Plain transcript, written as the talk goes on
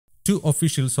Two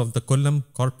officials of the Kollam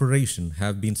Corporation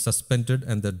have been suspended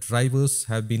and the drivers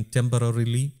have been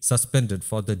temporarily suspended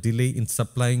for the delay in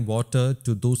supplying water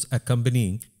to those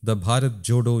accompanying the Bharat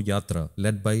Jodo Yatra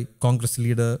led by Congress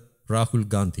leader Rahul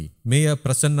Gandhi. Mayor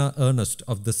Prasanna Earnest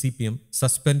of the CPM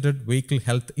suspended Vehicle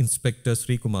Health Inspector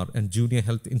Sreekumar and Junior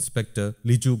Health Inspector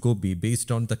Liju Gopi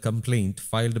based on the complaint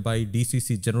filed by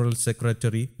DCC General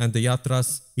Secretary and the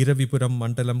Yatra's Eravipuram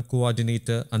Mandalam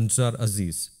Coordinator Ansar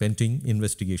Aziz, pending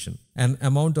investigation. An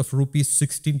amount of rupees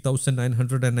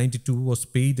 16,992 was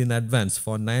paid in advance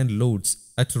for 9 loads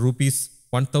at rupees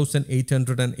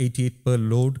 1,888 per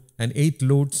load, and 8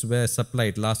 loads were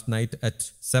supplied last night at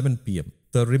 7 pm.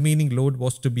 The remaining load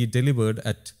was to be delivered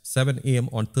at 7 am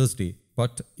on Thursday,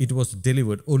 but it was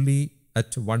delivered only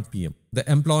at 1 pm. The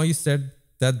employee said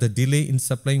that the delay in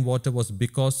supplying water was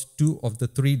because 2 of the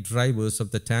 3 drivers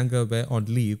of the tanker were on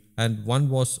leave and 1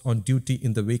 was on duty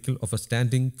in the vehicle of a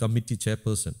standing committee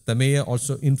chairperson. The mayor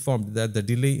also informed that the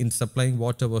delay in supplying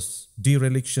water was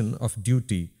dereliction of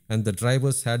duty and the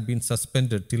drivers had been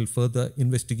suspended till further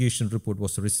investigation report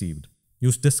was received.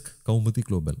 News Desk, Kaumudy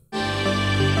Global.